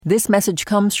This message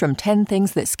comes from 10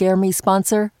 Things That Scare Me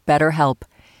sponsor, BetterHelp.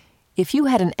 If you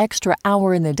had an extra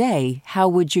hour in the day, how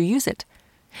would you use it?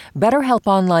 BetterHelp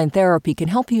Online Therapy can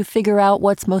help you figure out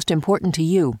what's most important to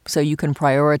you so you can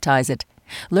prioritize it.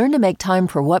 Learn to make time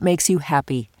for what makes you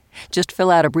happy. Just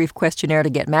fill out a brief questionnaire to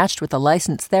get matched with a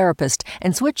licensed therapist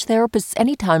and switch therapists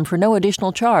anytime for no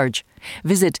additional charge.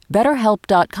 Visit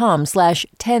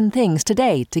betterhelp.com/10things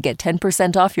today to get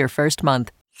 10% off your first month.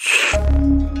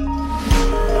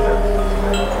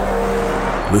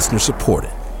 Listener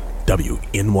supported.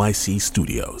 WNYC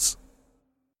Studios.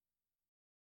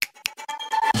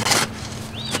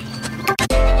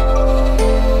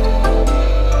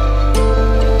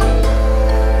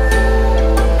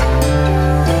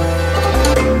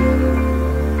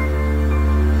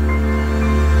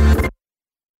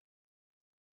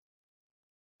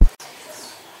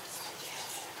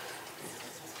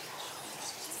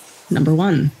 Number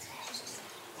 1,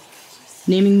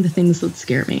 naming the things that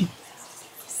scare me.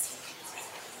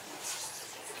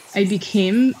 I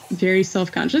became very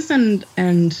self-conscious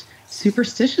and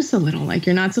superstitious a little, like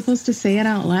you're not supposed to say it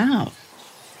out loud.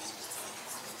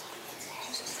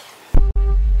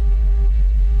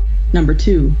 Number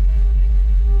 2,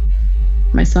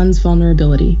 my son's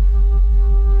vulnerability.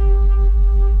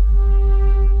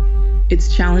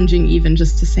 It's challenging even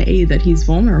just to say that he's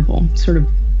vulnerable, sort of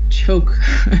choke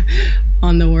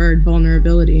on the word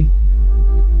vulnerability.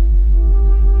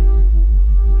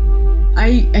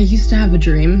 I used to have a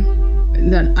dream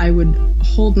that I would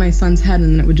hold my son's head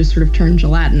and it would just sort of turn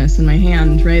gelatinous in my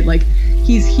hand, right? Like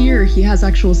he's here, he has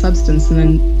actual substance, and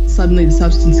then suddenly the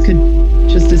substance could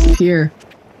just disappear.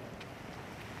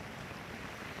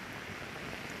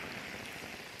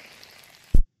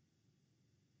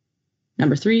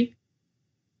 Number 3,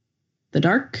 the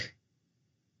dark.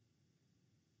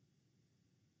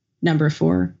 Number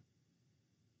 4,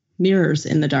 mirrors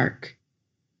in the dark.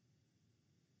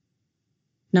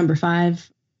 Number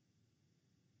 5,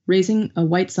 raising a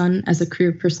white son as a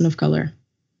queer person of color.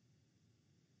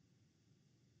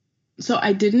 So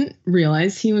I didn't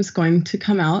realize he was going to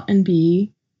come out and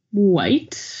be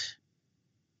white.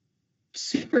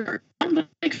 Super.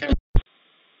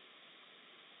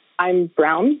 I'm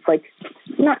brown, like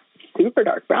not super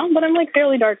dark brown, but I'm like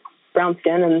fairly dark brown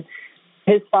skin, and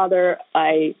his father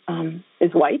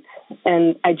is white,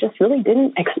 and I just really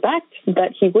didn't expect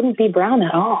that he wouldn't be brown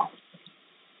at all.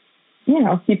 You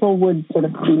know, people would sort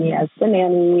of see me as the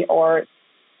nanny, or,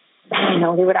 you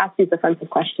know, they would ask these offensive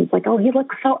questions like, oh, he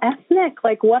looks so ethnic.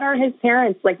 Like, what are his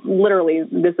parents? Like, literally,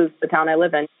 this is the town I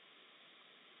live in.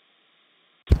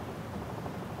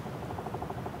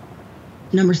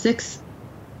 Number 6,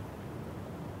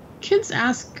 kids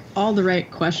ask all the right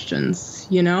questions,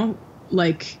 you know?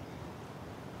 Like,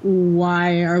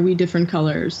 why are we different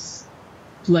colors?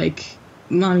 Like,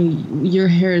 Mommy, your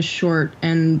hair is short,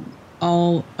 and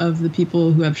all of the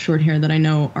people who have short hair that I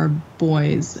know are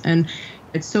boys. And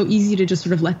it's so easy to just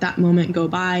sort of let that moment go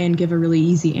by and give a really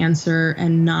easy answer,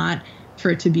 and not for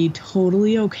it to be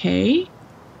totally okay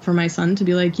for my son to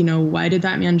be like, you know, why did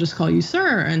that man just call you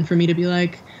sir? And for me to be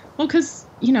like, well, because,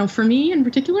 you know, for me in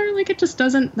particular, like, it just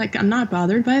doesn't, like, I'm not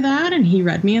bothered by that. And he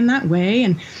read me in that way.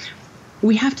 And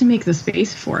we have to make the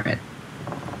space for it.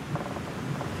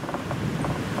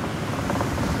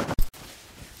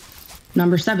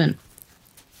 Number 7,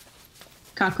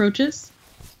 cockroaches.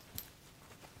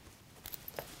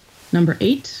 Number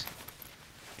 8,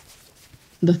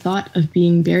 the thought of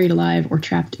being buried alive or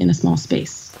trapped in a small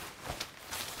space.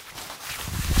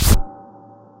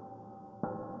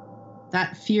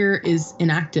 That fear is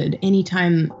enacted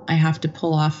anytime I have to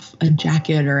pull off a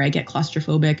jacket or I get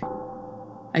claustrophobic.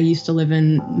 I used to live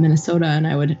in Minnesota, and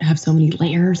I would have so many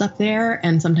layers up there,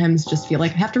 and sometimes just feel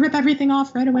like I have to rip everything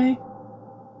off right away.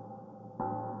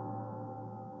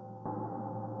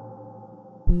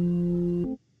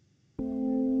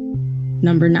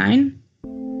 Number 9,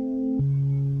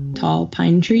 tall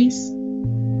pine trees.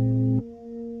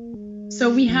 So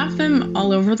we have them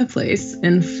all over the place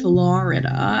in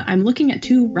Florida. I'm looking at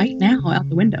 2 right now out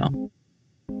the window.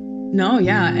 No,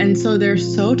 yeah, and so they're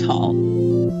so tall.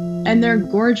 And they're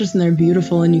gorgeous and they're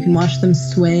beautiful, and you can watch them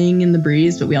swaying in the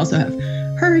breeze, but we also have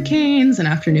hurricanes and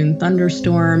afternoon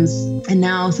thunderstorms. And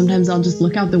now sometimes I'll just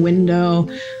look out the window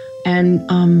and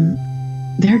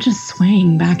they're just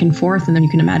swaying back and forth. And then you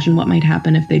can imagine what might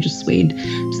happen if they just swayed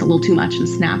just a little too much and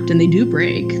snapped, and they do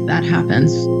break. That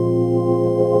happens.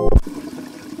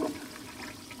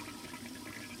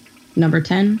 Number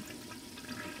 10,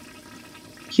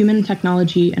 human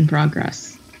technology and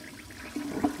progress.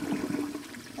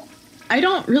 I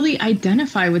don't really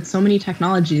identify with so many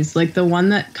technologies. Like the one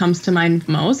that comes to mind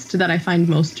most, that I find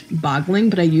most boggling,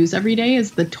 but I use every day,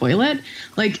 is the toilet.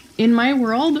 Like in my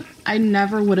world, I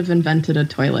never would have invented a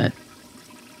toilet.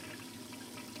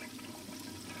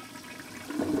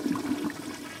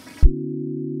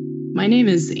 My name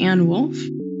is Ann Wolf,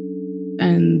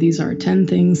 and these are 10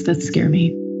 things that scare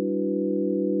me.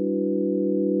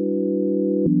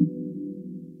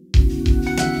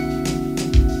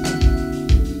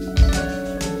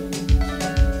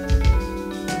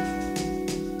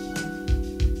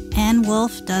 Ann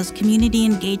Wolf does community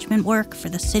engagement work for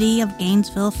the city of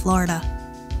Gainesville, Florida.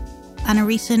 On a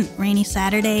recent rainy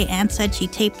Saturday, Ann said she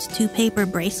taped 2 paper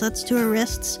bracelets to her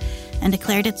wrists and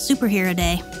declared it Superhero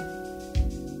Day.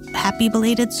 Happy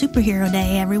belated Superhero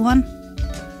Day, everyone.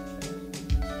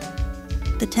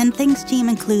 The 10 Things team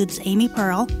includes Amy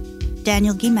Pearl,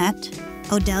 Daniel Guillemette,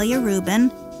 Odelia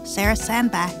Rubin, Sarah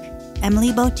Sandbach, Emily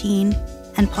Botine,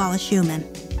 and Paula Schumann.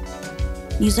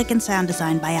 Music and sound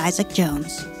design by Isaac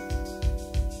Jones.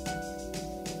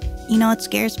 You know what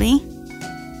scares me?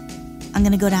 I'm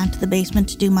going to go down to the basement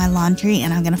to do my laundry,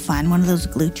 and I'm going to find one of those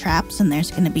glue traps, and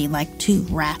there's going to be like 2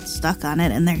 rats stuck on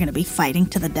it, and they're going to be fighting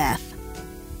to the death.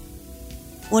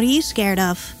 What are you scared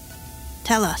of?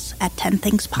 Tell us at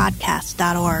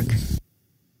 10thingspodcast.org.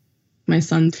 My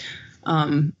son,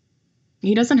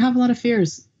 he doesn't have a lot of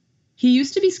fears. He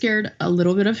used to be scared a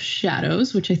little bit of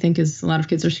shadows, which I think is a lot of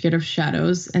kids are scared of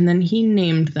shadows. And then he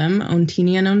named them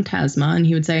Ontini and Ontasma. And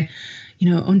he would say,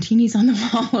 Ontini's on the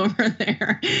wall over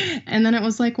there. And then it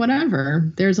was like, whatever,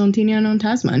 there's Ontini and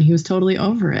Ontasma. And he was totally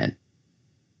over it.